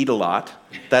obviously eat a lot.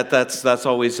 That's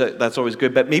always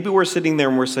good. But maybe we're sitting there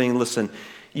and we're saying, listen,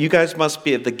 you guys must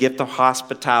be the gift of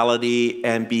hospitality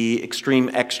and be extreme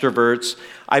extroverts.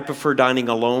 I prefer dining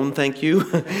alone, thank you.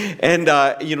 And,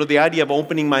 the idea of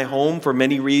opening my home for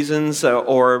many reasons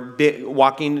or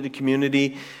walking into the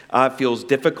community feels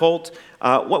difficult.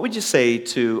 What would you say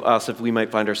to us if we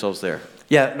might find ourselves there?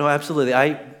 Yeah, no, absolutely.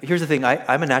 Here's the thing.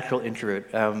 I'm a natural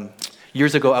introvert.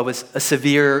 Years ago, I was a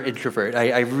severe introvert.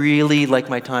 I really like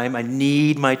my time. I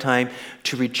need my time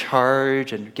to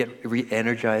recharge and get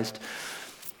re-energized.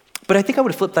 But I think I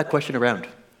would flip that question around.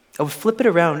 I would flip it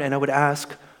around and I would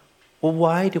ask, well,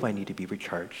 why do I need to be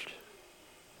recharged?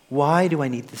 Why do I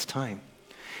need this time?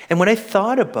 And when I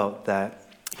thought about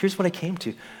that, here's what I came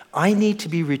to. I need to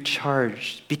be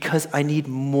recharged because I need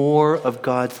more of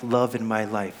God's love in my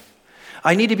life.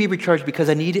 I need to be recharged because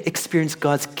I need to experience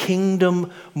God's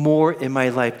kingdom more in my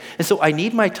life. And so I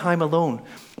need my time alone.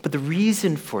 But the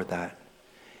reason for that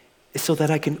is so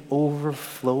that I can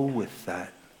overflow with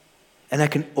that. And I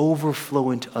can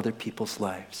overflow into other people's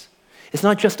lives. It's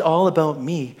not just all about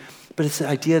me, but it's the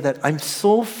idea that I'm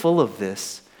so full of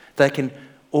this that I can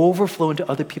overflow into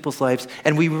other people's lives.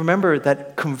 And we remember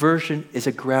that conversion is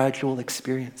a gradual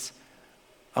experience.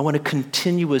 I want to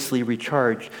continuously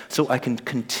recharge so I can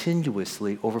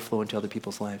continuously overflow into other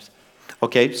people's lives.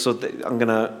 Okay, so I'm going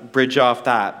to bridge off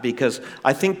that because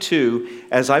I think too,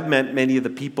 as I've met many of the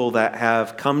people that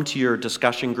have come to your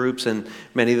discussion groups, and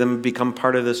many of them become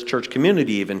part of this church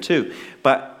community even too,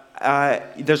 but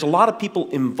there's a lot of people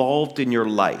involved in your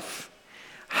life.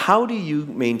 How do you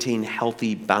maintain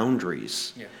healthy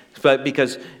boundaries? Yeah. But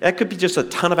because that could be just a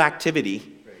ton of activity,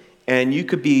 and you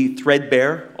could be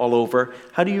threadbare all over.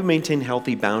 How do you maintain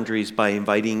healthy boundaries by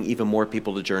inviting even more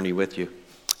people to journey with you?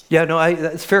 Yeah, no,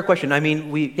 that's a fair question. I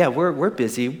mean, we're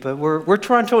busy, but we're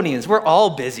Torontonians. We're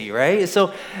all busy, right?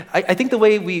 So I think the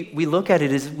way we look at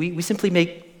it is we simply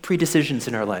make pre-decisions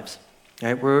in our lives.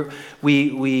 Right?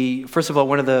 We first of all,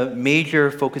 one of the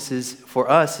major focuses for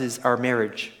us is our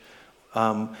marriage.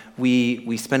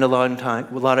 We spend a lot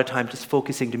of time just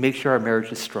focusing to make sure our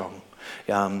marriage is strong.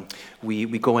 We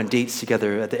go on dates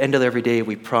together. At the end of every day,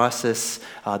 we process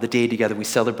the day together. We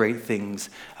celebrate things.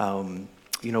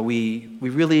 We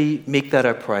really make that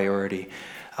a priority.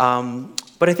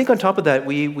 But I think on top of that,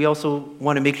 we also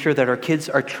want to make sure that our kids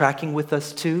are tracking with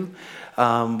us too.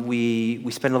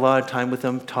 We spend a lot of time with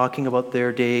them talking about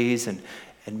their days and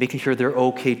making sure they're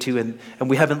okay too. And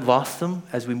we haven't lost them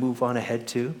as we move on ahead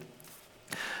too.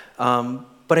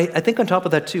 But I think on top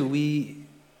of that too, we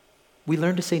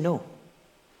learn to say no.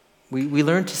 We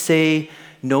learn to say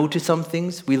no to some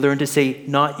things. We learn to say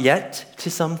not yet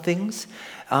to some things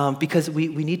because we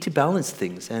need to balance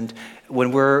things. And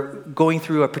when we're going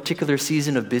through a particular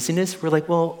season of busyness, we're like,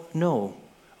 well, no,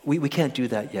 we can't do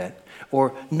that yet.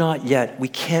 Or not yet. We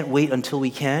can't wait until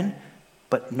we can,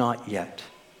 but not yet.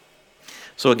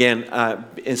 So again,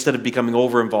 instead of becoming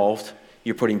over-involved,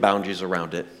 you're putting boundaries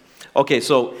around it. Okay,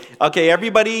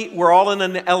 everybody, we're all in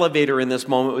an elevator in this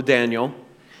moment with Daniel.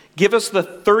 Give us the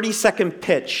 30-second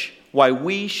pitch why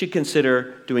we should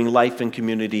consider doing life in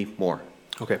community more.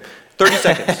 Okay. 30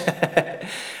 seconds.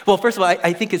 Well, first of all,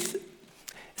 I think it's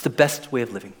the best way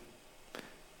of living.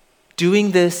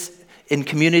 Doing this in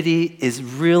community is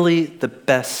really the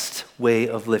best way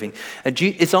of living. And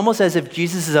it's almost as if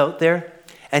Jesus is out there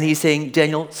and he's saying,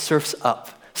 Daniel, surf's up.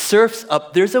 Surf's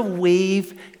up. There's a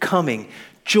wave coming.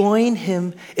 Join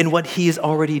him in what he is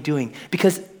already doing.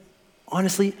 Because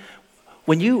honestly,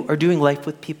 when you are doing life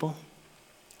with people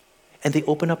and they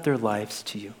open up their lives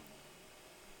to you,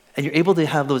 and you're able to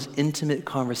have those intimate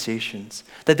conversations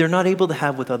that they're not able to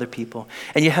have with other people,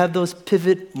 and you have those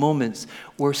pivot moments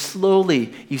where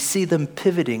slowly you see them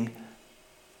pivoting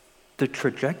the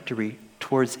trajectory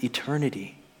towards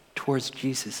eternity, towards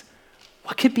Jesus.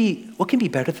 What can be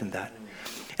better than that?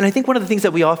 And I think one of the things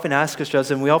that we often ask ourselves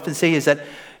and we often say is that,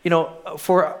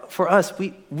 for us,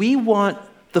 we want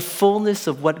the fullness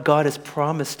of what God has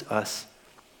promised us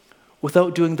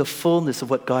without doing the fullness of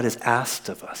what God has asked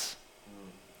of us,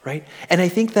 right? And I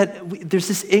think that there's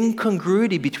this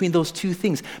incongruity between those two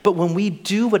things. But when we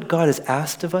do what God has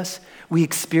asked of us, we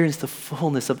experience the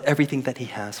fullness of everything that he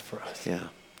has for us. Yeah,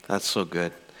 that's so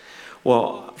good.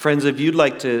 Well, friends, if you'd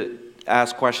like to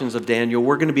ask questions of Daniel,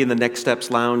 we're going to be in the Next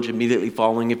Steps Lounge immediately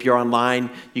following. If you're online,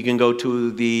 you can go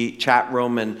to the chat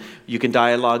room and you can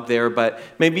dialogue there. But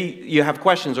maybe you have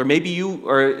questions, or maybe you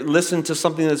listen to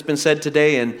something that's been said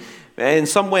today, and in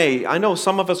some way, I know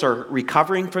some of us are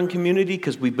recovering from community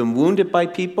because we've been wounded by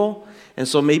people, and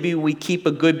so maybe we keep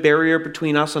a good barrier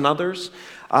between us and others.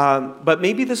 But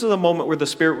maybe this is a moment where the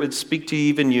Spirit would speak to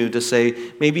even you to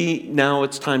say, maybe now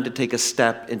it's time to take a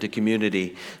step into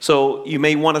community. So you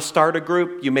may want to start a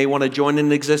group. You may want to join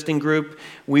an existing group.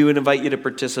 We would invite you to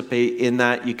participate in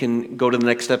that. You can go to the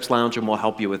Next Steps Lounge and we'll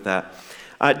help you with that.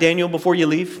 Daniel, before you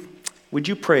leave, would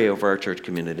you pray over our church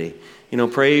community?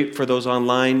 Pray for those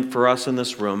online, for us in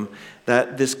this room,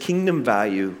 that this kingdom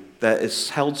value that is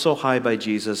held so high by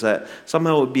Jesus, that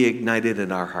somehow it would be ignited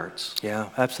in our hearts. Yeah,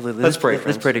 absolutely. Let's pray, friends.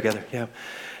 Let's pray together. Yeah.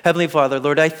 Heavenly Father,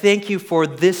 Lord, I thank you for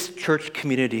this church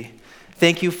community.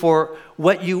 Thank you for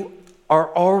what you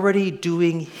are already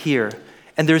doing here.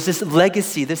 And there's this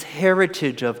legacy, this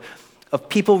heritage of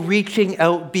people reaching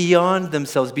out beyond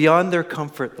themselves, beyond their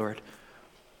comfort, Lord.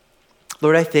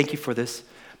 Lord, I thank you for this.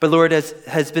 But Lord, as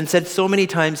has been said so many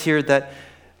times here, that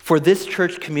for this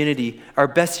church community, our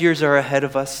best years are ahead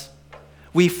of us.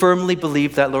 We firmly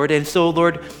believe that, Lord. And so,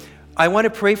 Lord, I want to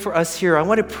pray for us here. I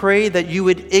want to pray that you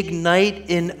would ignite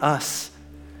in us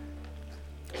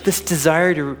this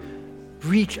desire to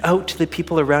reach out to the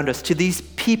people around us, to these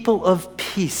people of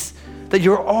peace that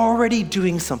you're already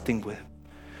doing something with.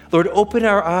 Lord, open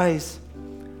our eyes.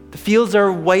 The fields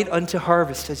are white unto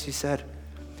harvest, as you said.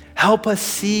 Help us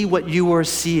see what you are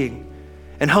seeing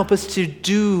and help us to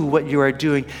do what you are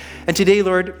doing. And today,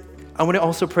 Lord, I want to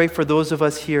also pray for those of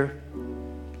us here.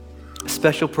 A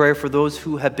special prayer for those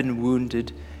who have been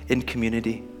wounded in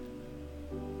community.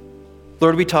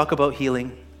 Lord, we talk about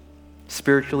healing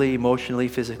spiritually, emotionally,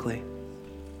 physically.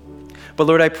 But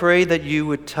Lord, I pray that you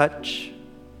would touch.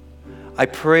 I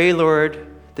pray, Lord,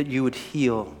 that you would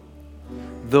heal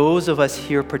those of us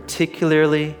here,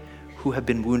 particularly who have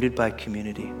been wounded by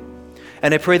community.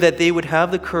 And I pray that they would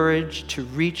have the courage to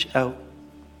reach out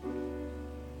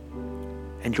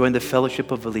and join the fellowship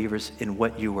of believers in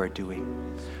what you are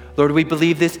doing. Lord, we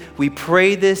believe this. We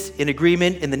pray this in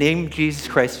agreement in the name of Jesus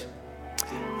Christ.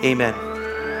 Amen.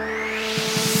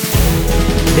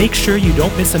 Make sure you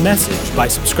don't miss a message by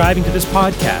subscribing to this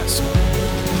podcast.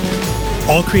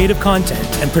 All creative content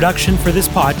and production for this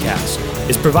podcast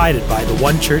is provided by the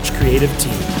One Church creative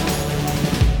team.